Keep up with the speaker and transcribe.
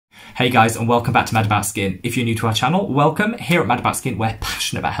Hey guys, and welcome back to Mad About Skin. If you're new to our channel, welcome. Here at Mad About Skin, we're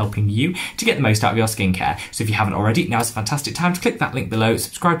passionate about helping you to get the most out of your skincare. So if you haven't already, now's a fantastic time to click that link below,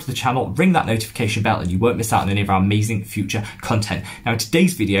 subscribe to the channel, ring that notification bell, and you won't miss out on any of our amazing future content. Now in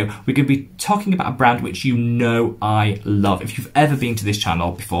today's video, we're going to be talking about a brand which you know I love. If you've ever been to this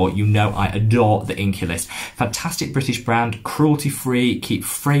channel before, you know I adore the Inkey List. Fantastic British brand, cruelty-free, keep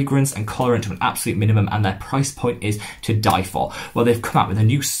fragrance and colorant to an absolute minimum, and their price point is to die for. Well, they've come out with a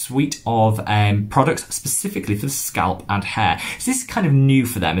new suite of products specifically for the scalp and hair. So this is kind of new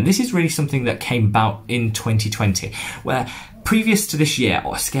for them, and this is really something that came about in 2020, where previous to this year,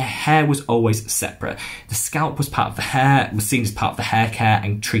 hair was always separate. The scalp was part of the hair, was seen as part of the hair care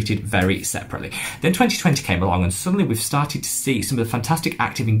and treated very separately. Then 2020 came along and suddenly we've started to see some of the fantastic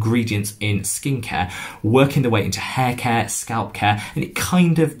active ingredients in skincare working their way into hair care, scalp care, and it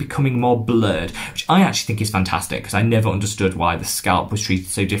kind of becoming more blurred, which I actually think is fantastic because I never understood why the scalp was treated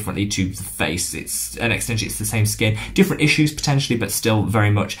so differently to the face. It's an extension, it's the same skin, different issues potentially, but still very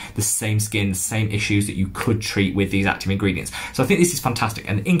much the same skin, the same issues that you could treat with these active ingredients. So I think this is fantastic,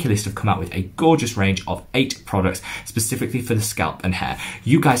 and the Inkey List have come out with a gorgeous range of 8 products specifically for the scalp and hair.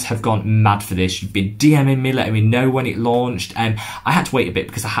 You guys have gone mad for this. You've been DMing me, letting me know when it launched, and I had to wait a bit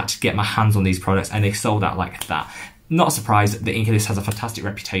because I had to get my hands on these products, and they sold out like that. Not a surprise, the Inkey List has a fantastic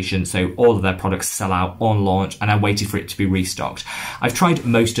reputation, so all of their products sell out on launch, and I waited for it to be restocked. I've tried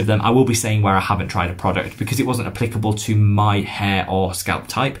most of them. I will be saying where I haven't tried a product because it wasn't applicable to my hair or scalp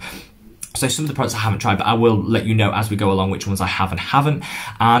type. So some of the products I haven't tried, but I will let you know as we go along which ones I have and haven't.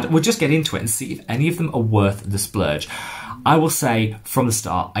 And we'll just get into it and see if any of them are worth the splurge. I will say from the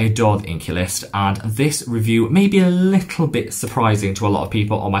start, I adore the Inkey List, and this review may be a little bit surprising to a lot of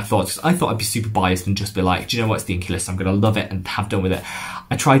people on my thoughts. I thought I'd be super biased and just be like, do you know what, it's the Inkey List, I'm going to love it and have done with it.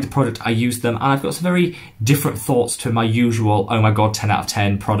 I tried the product, I used them, and I've got some very different thoughts to my usual, oh my god, 10 out of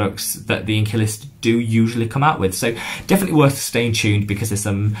 10 products that the Inkey List do usually come out with. So definitely worth staying tuned because there's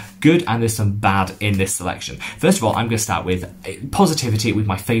some good and there's some bad in this selection. First of all, I'm going to start with positivity with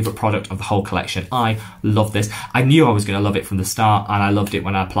my favourite product of the whole collection. I love this. I knew I was going to love it from the start, and I loved it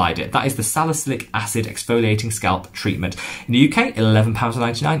when I applied it. That is the Salicylic Acid Exfoliating Scalp Treatment. In the UK,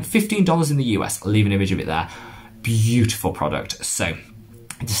 £11.99, $15 in the US. I'll leave an image of it there. Beautiful product. So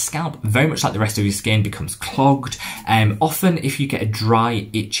the scalp, very much like the rest of your skin, becomes clogged. Often if you get a dry,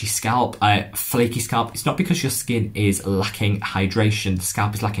 itchy scalp, flaky scalp, it's not because your skin is lacking hydration, the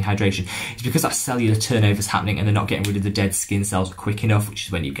scalp is lacking hydration, it's because that cellular turnover is happening and they're not getting rid of the dead skin cells quick enough, which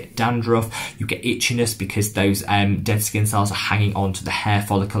is when you get dandruff, you get itchiness because those dead skin cells are hanging on to the hair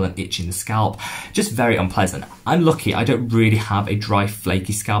follicle and itching the scalp. Just very unpleasant. I'm lucky I don't really have a dry,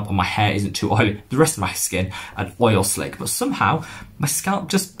 flaky scalp and my hair isn't too oily. The rest of my skin an oil slick, but somehow my scalp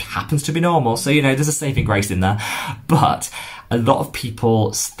just happens to be normal. So, you know, there's a saving grace in there. But a lot of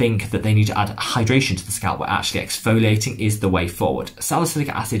people think that they need to add hydration to the scalp, where actually exfoliating is the way forward. Salicylic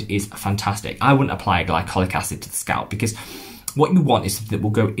acid is fantastic. I wouldn't apply glycolic acid to the scalp because what you want is something that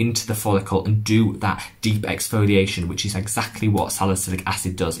will go into the follicle and do that deep exfoliation, which is exactly what salicylic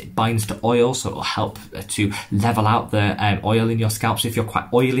acid does. It binds to oil, so it will help to level out the oil in your scalp. So if you're quite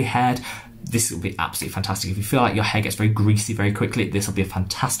oily haired, this will be absolutely fantastic. If you feel like your hair gets very greasy very quickly, this will be a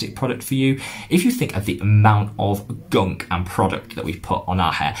fantastic product for you. If you think of the amount of gunk and product that we've put on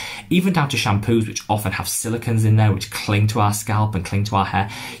our hair, even down to shampoos, which often have silicons in there, which cling to our scalp and cling to our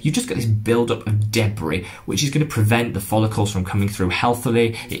hair, you just get this buildup of debris, which is going to prevent the follicles from coming through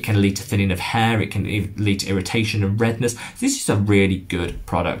healthily. It can lead to thinning of hair. It can lead to irritation and redness. So this is a really good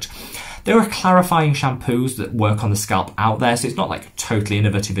product. There are clarifying shampoos that work on the scalp out there, so it's not like totally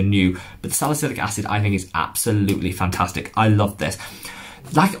innovative and new, but the salicylic acid I think is absolutely fantastic. I love this.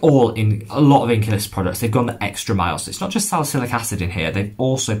 Like all in a lot of Inkey List products, they've gone the extra mile. So it's not just salicylic acid in here, they've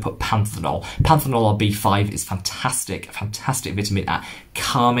also put panthenol. Panthenol or B5 is fantastic, fantastic vitamin A,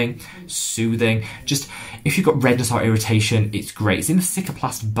 calming, soothing. Just if you've got redness or irritation, it's great. It's in the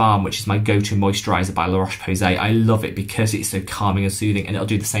Cicaplast Balm, which is my go-to moisturizer by La Roche-Posay. I love it because it's so calming and soothing, and it'll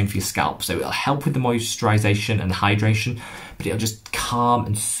do the same for your scalp. So it'll help with the moisturization and the hydration, but it'll just calm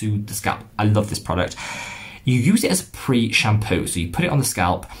and soothe the scalp. I love this product. You use it as a pre-shampoo, so you put it on the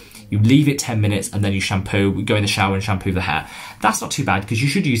scalp, you leave it 10 minutes, and then you shampoo, go in the shower and shampoo the hair. That's not too bad because you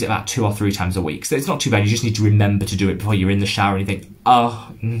should use it about 2 or 3 times a week. So it's not too bad, you just need to remember to do it before you're in the shower and you think,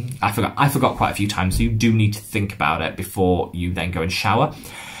 oh, I forgot quite a few times. So you do need to think about it before you then go and shower.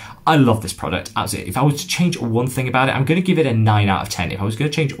 I love this product, absolutely. If I was to change one thing about it, I'm going to give it a 9 out of 10. If I was going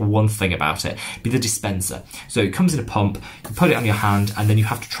to change one thing about it, it'd be the dispenser. So it comes in a pump, you put it on your hand, and then you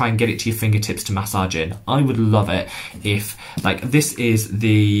have to try and get it to your fingertips to massage in. I would love it if, like, this is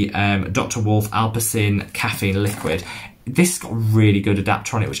the Dr. Wolf Alpacin Caffeine liquid. this has got a really good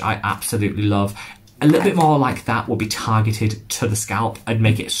adapter on it, which I absolutely love. A little bit more like that will be targeted to the scalp and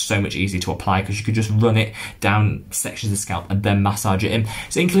make it so much easier to apply, because you could just run it down sections of the scalp and then massage it in.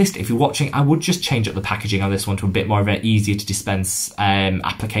 So Inkey List, if you're watching, I would just change up the packaging on this one to a bit more of an easier to dispense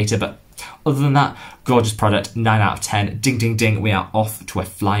applicator, but other than that, gorgeous product, 9 out of 10. Ding, ding, ding, we are off to a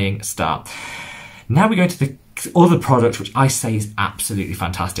flying start. Now we go into the other product, which I say is absolutely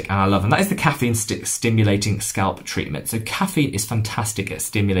fantastic and I love, and that is the Caffeine Stimulating Scalp Treatment. So caffeine is fantastic at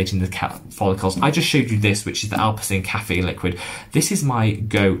stimulating the scalp follicles. I just showed you this, which is the Alpacin Caffeine Liquid. This is my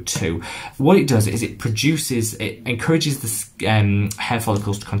go-to. What it does is it encourages the hair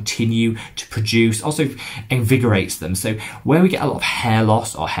follicles to continue to produce, also invigorates them. So where we get a lot of hair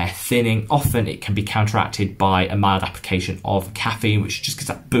loss or hair thinning, often it can be counteracted by a mild application of caffeine, which just gives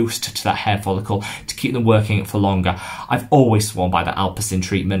that boost to that hair follicle to keep them working for longer. I've always sworn by the Alpacin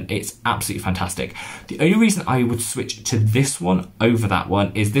treatment. It's absolutely fantastic. The only reason I would switch to this one over that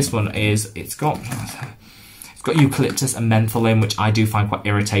one is it's got eucalyptus and menthol in, which I do find quite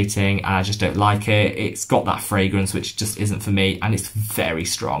irritating and I just don't like it. It's got that fragrance which just isn't for me, and it's very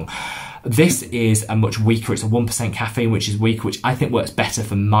strong. This is a much weaker, it's a 1% caffeine, which is weak, which I think works better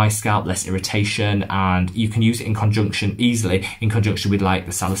for my scalp, less irritation, and you can use it easily in conjunction with like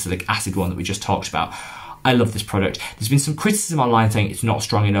the salicylic acid one that we just talked about. I love this product. There's been some criticism online saying it's not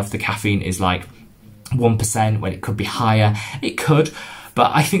strong enough. The caffeine is like 1% when it could be higher. It could, but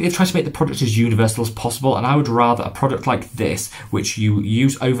I think they've tried to make the product as universal as possible, and I would rather a product like this, which you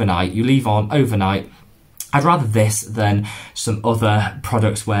use overnight, you leave on overnight, I'd rather this than some other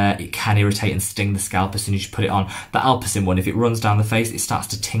products where it can irritate and sting the scalp as soon as you put it on. The Alpacin one, if it runs down the face, it starts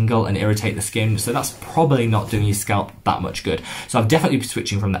to tingle and irritate the skin, so that's probably not doing your scalp that much good. So I've definitely been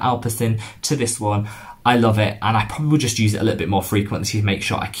switching from the Alpacin to this one. I love it, and I probably will just use it a little bit more frequently to make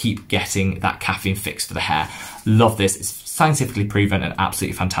sure I keep getting that caffeine fix for the hair. Love this. It's scientifically proven and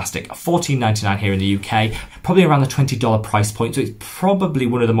absolutely fantastic. $14.99 here in the UK, probably around the $20 price point, so it's probably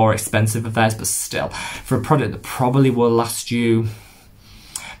one of the more expensive of theirs, but still, for a product that probably will last you,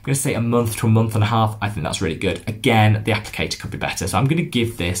 I'm going to say a month to a month and a half, I think that's really good. Again, the applicator could be better, so I'm going to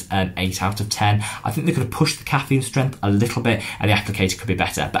give this an 8 out of 10. I think they could have pushed the caffeine strength a little bit and the applicator could be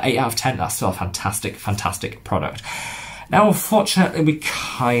better, but 8 out of 10, that's still a fantastic, fantastic product. Now, unfortunately, we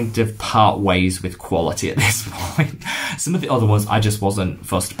kind of part ways with quality at this point. Some of the other ones I just wasn't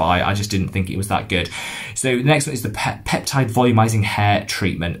fussed by. I just didn't think it was that good. So the next one is the Peptide Volumizing Hair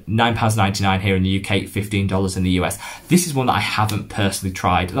Treatment. £9.99 here in the UK, $15 in the US. This is one that I haven't personally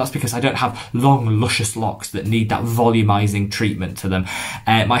tried. That's because I don't have long, luscious locks that need that volumizing treatment to them.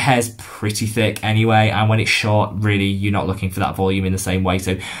 My hair's pretty thick anyway, and when it's short, really, you're not looking for that volume in the same way.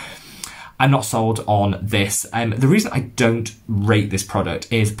 So I'm not sold on this. The reason I don't rate this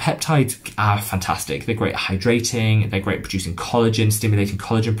product is peptides are fantastic. They're great at hydrating, they're great at producing collagen, stimulating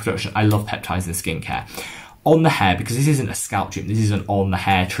collagen production. I love peptides in skincare. On the hair, because this isn't a scalp treatment, this is an on the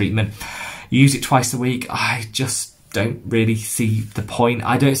hair treatment. You use it twice a week, I just don't really see the point.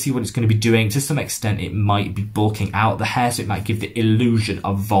 I don't see what it's going to be doing. To some extent, it might be bulking out the hair, so it might give the illusion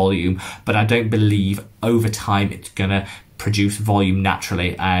of volume, but I don't believe over time it's going to produce volume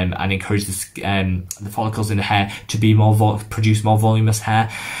naturally and encourage the follicles in the hair to be produce more voluminous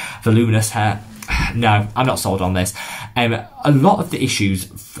hair. No, I'm not sold on this. A lot of the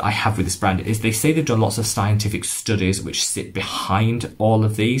issues I have with this brand is they say they've done lots of scientific studies which sit behind all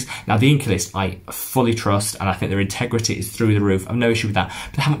of these. Now, the Inkey List I fully trust, and I think their integrity is through the roof. I've no issue with that,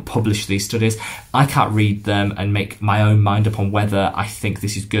 but they haven't published these studies. I can't read them and make my own mind up on whether I think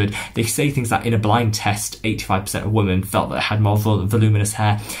this is good. They say things like in a blind test, 85% of women felt that they had more voluminous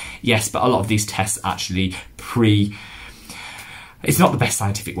hair. Yes, but a lot of these tests actually it's not the best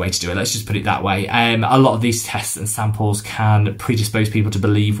scientific way to do it, let's just put it that way. A lot of these tests and samples can predispose people to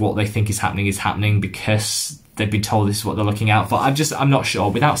believe what they think is happening because they've been told this is what they're looking out for. I'm not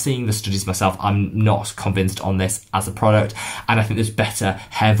sure. Without seeing the studies myself, I'm not convinced on this as a product, and I think there's better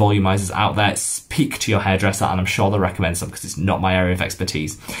hair volumizers out there. Speak to your hairdresser, and I'm sure they'll recommend some because it's not my area of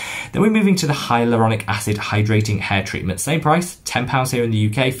expertise. Then we're moving to the hyaluronic acid hydrating hair treatment. Same price, £10 here in the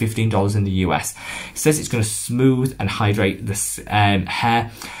UK, $15 in the US. It says it's going to smooth and hydrate this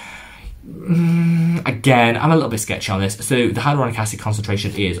hair. Again, I'm a little bit sketchy on this. So the hyaluronic acid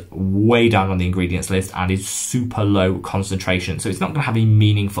concentration is way down on the ingredients list and is super low concentration, so it's not going to have a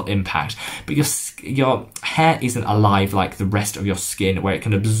meaningful impact. But your hair isn't alive like the rest of your skin, where it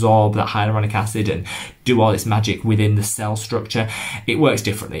can absorb that hyaluronic acid and do all its magic within the cell structure. It works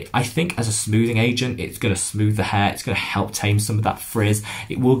differently. I think as a smoothing agent, it's going to smooth the hair. It's going to help tame some of that frizz.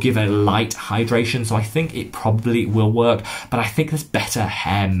 It will give a light hydration, so I think it probably will work. But I think there's better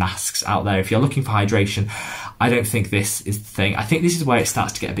hair masks out there. If you're looking for hydration, I don't think this is the thing. I think this is where it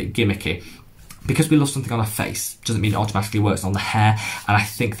starts to get a bit gimmicky. Because we love something on our face doesn't mean it automatically works on the hair, and I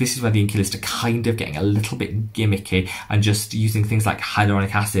think this is where the Inkey List are kind of getting a little bit gimmicky and just using things like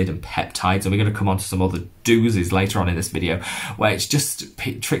hyaluronic acid and peptides, and we're going to come on to some other doozies later on in this video, where it's just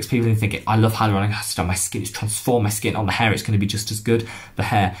tricks people into thinking, I love hyaluronic acid on my skin, it's transformed my skin on the hair, it's going to be just as good. The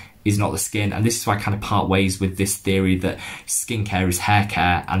hair is not the skin, and this is why I kind of part ways with this theory that skincare is hair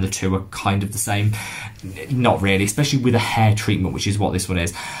care and the two are kind of the same. Not really, especially with a hair treatment, which is what this one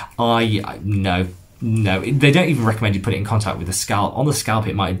is. No, they don't even recommend you put it in contact with the scalp. On the scalp,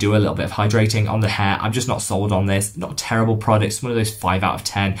 it might do a little bit of hydrating. On the hair, I'm just not sold on this. Not a terrible product. It's one of those 5 out of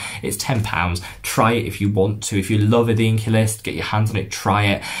 10. It's £10. Try it if you want to. If you love the Inkey List, get your hands on it, try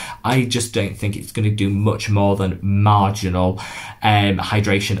it. I just don't think it's going to do much more than marginal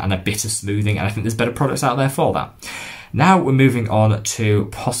hydration and a bit of smoothing, and I think there's better products out there for that. Now we're moving on to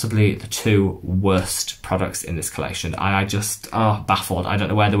possibly the 2 worst products in this collection. I just baffled. I don't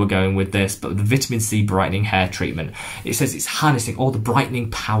know where they were going with this, but the vitamin C brightening hair treatment. It says it's harnessing all the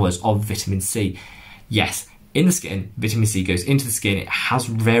brightening powers of vitamin C. Yes, in the skin, vitamin C goes into the skin, it has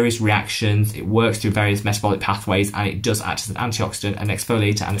various reactions, it works through various metabolic pathways, and it does act as an antioxidant, an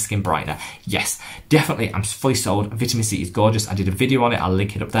exfoliator, and a skin brightener. Yes, definitely, I'm fully sold. Vitamin C is gorgeous. I did a video on it, I'll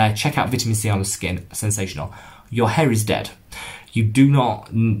link it up there. Check out vitamin C on the skin, sensational. Your hair is dead. You do not,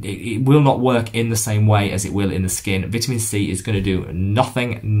 it will not work in the same way as it will in the skin. Vitamin C is going to do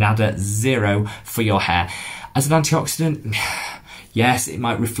nothing, nada, zero for your hair. As an antioxidant, yes, it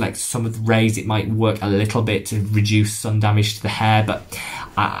might reflect some of the rays, it might work a little bit to reduce sun damage to the hair, but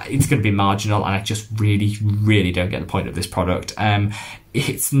it's going to be marginal, and I just really don't get the point of this product.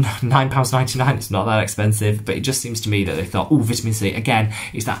 It's £9.99, it's not that expensive, but it just seems to me that they thought, oh, vitamin C, again,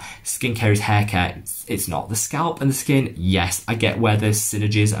 it's that skincare is hair care. It's not. The scalp and the skin, yes, I get where there's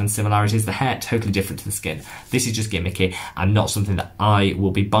synergies and similarities. The hair, totally different to the skin. This is just gimmicky and not something that I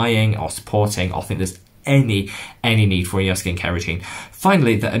will be buying or supporting or think there's any need for in your skincare routine.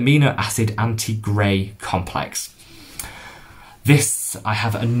 Finally, the Amino Acid Anti-Grey Complex. This, I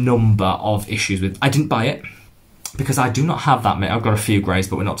have a number of issues with. I didn't buy it because I do not have that many. I've got a few greys,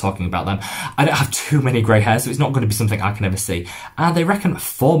 but we're not talking about them. I don't have too many grey hairs, so it's not going to be something I can ever see. And they reckon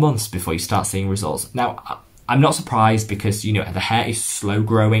 4 months before you start seeing results. Now, I'm not surprised because, you know, the hair is slow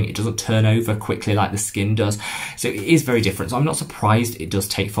growing. It doesn't turn over quickly like the skin does. So it is very different. So I'm not surprised it does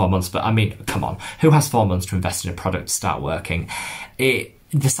take 4 months. But I mean, come on, who has 4 months to invest in a product to start working?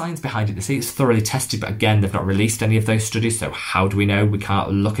 The science behind it, they say it's thoroughly tested, but again, they've not released any of those studies, so how do we know? We can't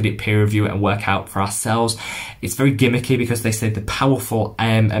look at it, peer review it, and work out for ourselves. It's very gimmicky because they say the powerful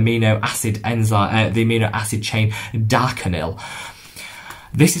amino acid enzyme, the amino acid chain Darkanil.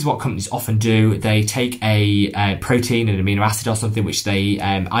 This is what companies often do. They take a protein, an amino acid or something, which they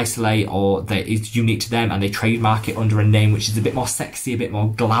isolate or it's unique to them, and they trademark it under a name which is a bit more sexy, a bit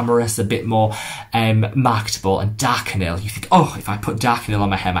more glamorous, a bit more marketable. And Darkanil, you think, oh, if I put Darkanil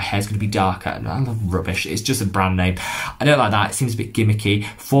on my hair's going to be darker. And I love rubbish. It's just a brand name. I don't like that. It seems a bit gimmicky.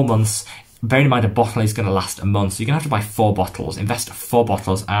 4 months. Bearing in mind a bottle is going to last a month, so you're going to have to buy 4 bottles, invest 4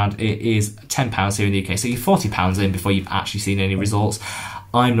 bottles, and it is £10 here in the UK. So you're £40 in before you've actually seen any results.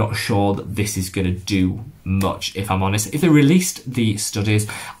 I'm not sure that this is going to do much, if I'm honest. If they released the studies,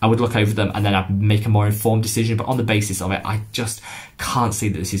 I would look over them and then I'd make a more informed decision. But on the basis of it, I just can't see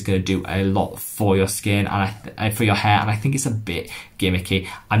that this is going to do a lot for your skin and for your hair. And I think it's a bit gimmicky.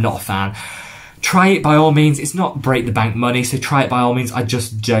 I'm not a fan. Try it by all means. It's not break the bank money, so try it by all means. I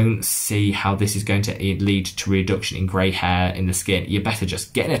just don't see how this is going to lead to reduction in grey hair in the skin. You better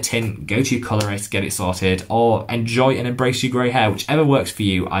just get in a tin, go to your colourist, get it sorted, or enjoy and embrace your grey hair. Whichever works for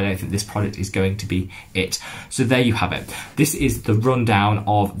you, I don't think this product is going to be it. So there you have it. This is the rundown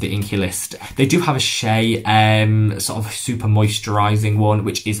of the Inkey List. They do have a Shea sort of super moisturising one,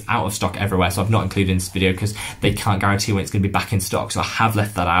 which is out of stock everywhere, so I've not included in this video because they can't guarantee when it's going to be back in stock, so I have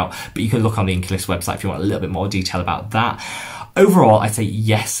left that out. But you can look on the Inkey List website if you want a little bit more detail about that. Overall, I'd say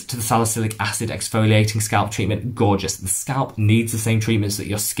yes to the salicylic acid exfoliating scalp treatment. Gorgeous. The scalp needs the same treatments that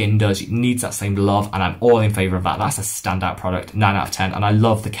your skin does. It needs that same love, and I'm all in favour of that. That's a standout product, 9 out of 10, and I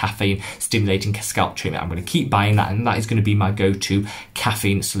love the caffeine stimulating scalp treatment. I'm going to keep buying that, and that is going to be my go-to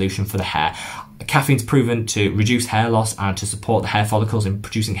caffeine solution for the hair. Caffeine's proven to reduce hair loss and to support the hair follicles in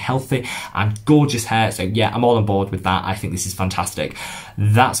producing healthy and gorgeous hair. So yeah, I'm all on board with that. I think this is fantastic.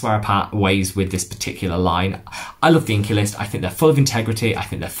 That's where I part ways with this particular line. I love the Inkey List. I think they're full of integrity. I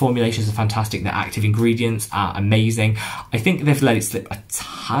think their formulations are fantastic. Their active ingredients are amazing. I think they've let it slip a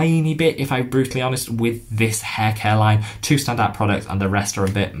tiny bit, if I'm brutally honest, with this hair care line. 2 standout products and the rest are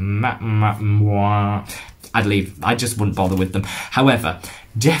a bit I'd leave. I just wouldn't bother with them. However,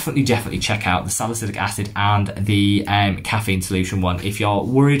 definitely check out the salicylic acid and the caffeine solution one. If you're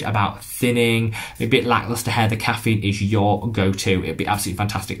worried about thinning, a bit lackluster hair, the caffeine is your go-to. It'd be absolutely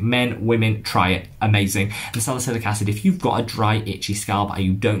fantastic. Men, women, try it. Amazing. The salicylic acid, if you've got a dry, itchy scalp and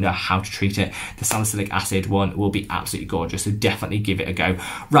you don't know how to treat it, the salicylic acid one will be absolutely gorgeous. So definitely give it a go.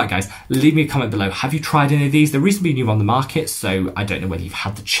 Right, guys, leave me a comment below. Have you tried any of these? They're recently new on the market, so I don't know whether you've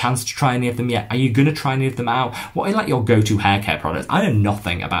had the chance to try any of them yet. Are you going to try any of them out? What are like your go-to hair care products? I know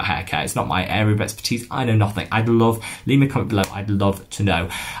nothing about hair care. It's not my area of expertise. I know nothing. Leave me a comment below. I'd love to know.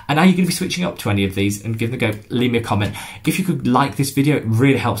 And are you going to be switching up to any of these and give them a go? Leave me a comment. If you could like this video, it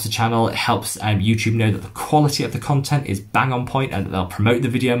really helps the channel. It helps YouTube know that the quality of the content is bang on point and they'll promote the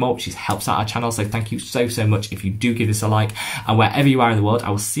video more, which helps out our channel. So thank you so much if you do give this a like. And wherever you are in the world, I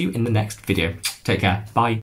will see you in the next video. Take care. Bye.